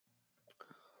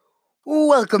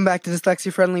Welcome back to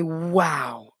Dyslexia Friendly.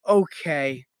 Wow.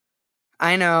 Okay.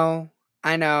 I know.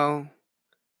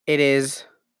 It is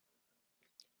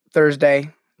Thursday.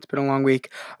 It's been a long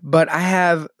week. But I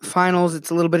have finals.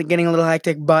 It's getting a little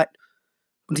hectic, but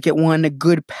I'm to get one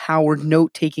good powered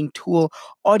note-taking tool,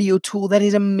 audio tool that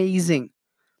is amazing.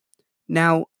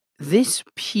 Now, this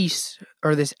piece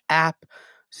or this app,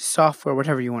 software,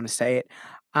 whatever you want to say it,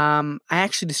 I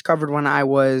actually discovered when I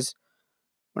was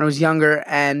younger,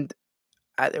 and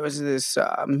there was this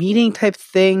meeting type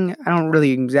thing. I don't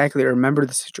really exactly remember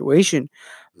the situation,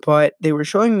 but they were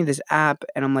showing me this app,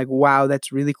 and I'm like, "Wow,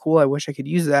 that's really cool. I wish I could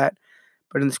use that."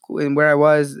 But in the school, and where I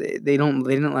was, they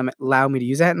didn't allow me to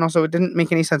use that, and also it didn't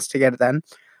make any sense to get it then.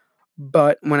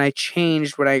 But when I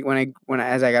changed,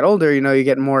 as I got older, you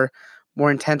get more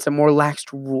intense and more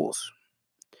laxed rules.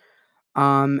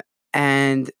 Um,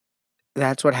 and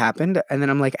that's what happened. And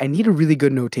then I'm like, I need a really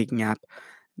good note taking app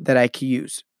that I could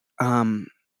use. Um,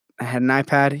 I had an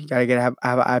iPad. You gotta have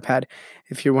an iPad.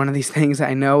 If you're one of these things,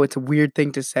 I know it's a weird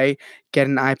thing to say. Get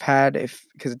an iPad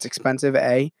because it's expensive.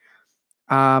 But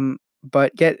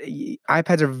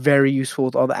iPads are very useful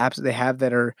with all the apps that they have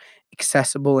that are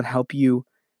accessible and help you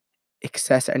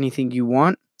access anything you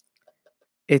want.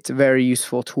 It's a very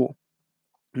useful tool.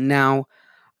 Now,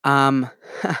 wow,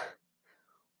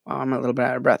 I'm a little bit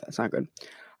out of breath. That's not good.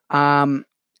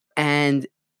 And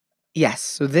yes,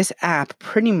 so this app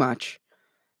pretty much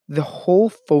the whole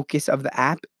focus of the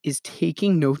app is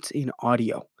taking notes in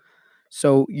audio.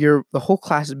 So the whole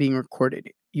class is being recorded.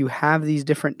 You have these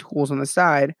different tools on the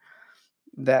side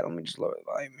that let me just lower the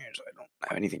volume here so I don't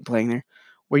have anything playing there,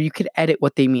 where you could edit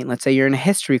what they mean. Let's say you're in a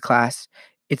history class,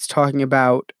 it's talking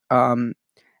about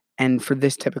and for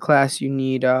this type of class you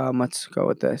need let's go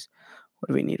with this. What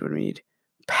do we need?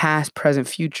 Past, present,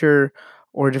 future,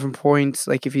 or different points.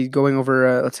 Like if he's going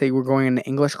over, let's say we're going in an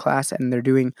English class and they're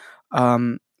doing,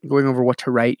 going over what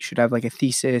to write. You should have like a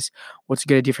thesis. What's a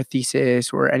good idea for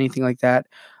thesis or anything like that.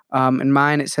 In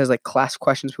mine, it says like class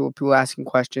questions, people asking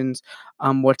questions,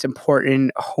 what's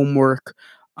important, homework,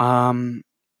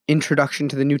 introduction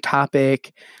to the new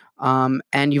topic.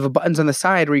 And you have buttons on the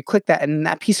side where you click that, and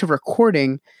that piece of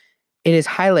recording, it is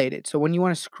highlighted. So when you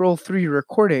want to scroll through your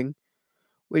recording,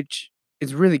 which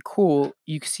is really cool,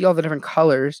 you can see all the different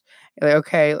colors. You're like,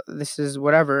 okay, this is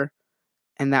whatever,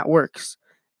 and that works.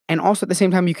 And also at the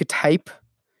same time, you could type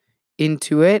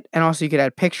into it, and also you could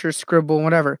add pictures, scribble,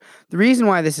 whatever. The reason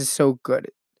why this is so good,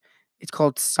 it's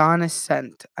called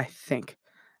Sonocent, I think.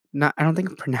 I don't think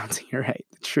I'm pronouncing it right.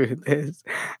 The truth is,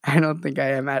 I don't think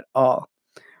I am at all.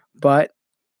 But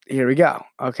here we go.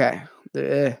 Okay.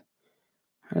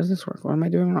 How does this work? What am I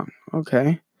doing wrong?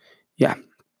 Okay. Yeah.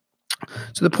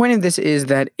 So the point of this is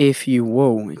that if you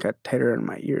it got tighter in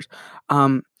my ears.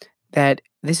 That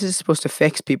this is supposed to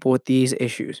fix people with these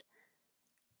issues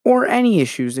or any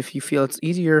issues if you feel it's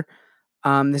easier.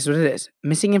 This is what it is: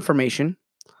 missing information,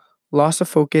 loss of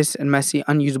focus, and messy,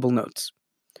 unusable notes.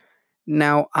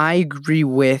 Now, I agree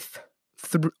with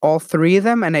all three of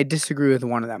them, and I disagree with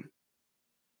one of them.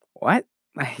 What?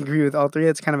 I agree with all three.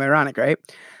 That's kind of ironic, right?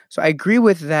 So I agree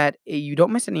with that. You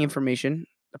don't miss any information.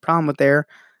 The problem with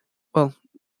well,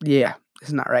 yeah, this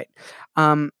is not right.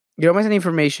 You don't miss any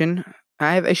information.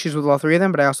 I have issues with all three of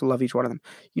them, but I also love each one of them.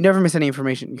 You never miss any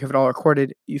information. You have it all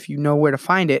recorded. If you know where to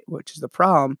find it, which is the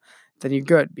problem, then you're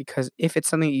good. Because if it's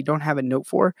something you don't have a note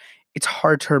for, it's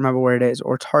hard to remember where it is,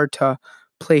 or it's hard to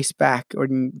place back, or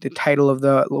the title of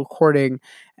the recording,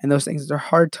 and those things. They're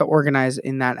hard to organize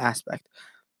in that aspect.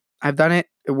 I've done it.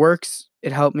 It works.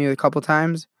 It helped me a couple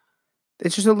times.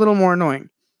 It's just a little more annoying.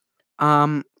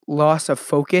 Loss of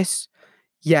focus.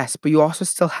 Yes, but you also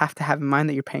still have to have in mind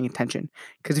that you're paying attention.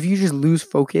 Because if you just lose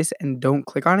focus and don't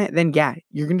click on it, then yeah,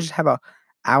 you're gonna just have a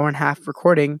hour and a half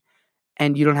recording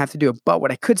and you don't have to do it. But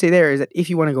what I could say there is that if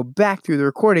you want to go back through the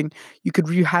recording, you could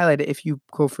re-highlight it. If you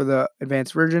go for the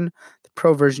advanced version, the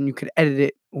pro version, you could edit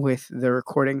it with the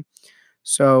recording.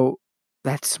 So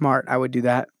that's smart. I would do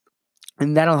that.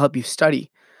 And that'll help you study.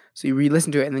 So you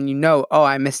re-listen to it and then oh,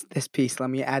 I missed this piece.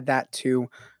 Let me add that to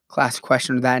class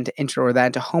question, or that into intro, or that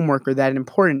into homework, or that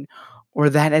important, or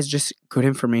that as just good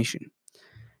information.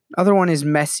 Another one is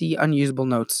messy, unusable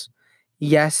notes.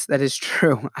 Yes, that is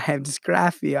true. I have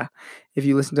dysgraphia. If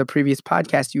you listen to a previous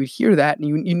podcast, you would hear that, and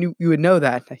you would know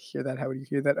that. I hear that. How would you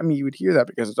hear that? I mean, you would hear that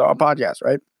because it's all a podcast,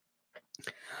 right?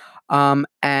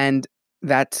 And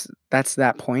that's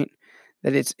that point,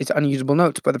 that it's unusable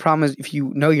notes. But the problem is, if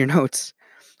you know your notes,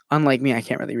 unlike me, I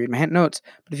can't really read my notes.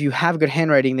 But if you have good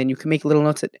handwriting, then you can make little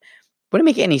notes that wouldn't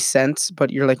make any sense,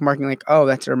 but you're like marking like, oh,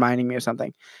 that's reminding me of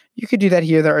something. You could do that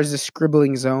here. There is a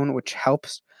scribbling zone, which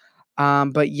helps.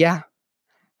 But yeah,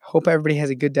 Hope everybody has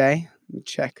a good day. Let me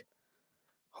check.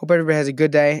 Hope everybody has a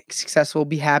good day, successful,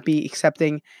 be happy,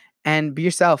 accepting, and be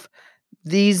yourself.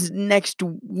 These next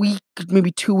week,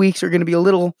 maybe 2 weeks, are going to be a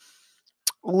little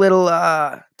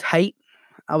tight.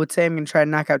 I would say I'm going to try to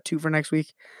knock out 2 for next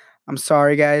week. I'm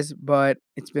sorry, guys, but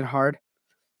it's been hard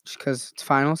just because it's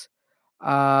finals.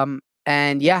 And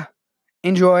yeah,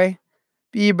 enjoy,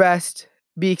 be your best,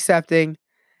 be accepting,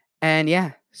 and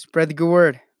yeah, spread the good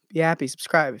word. Be happy,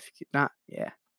 subscribe if you're not. Yeah.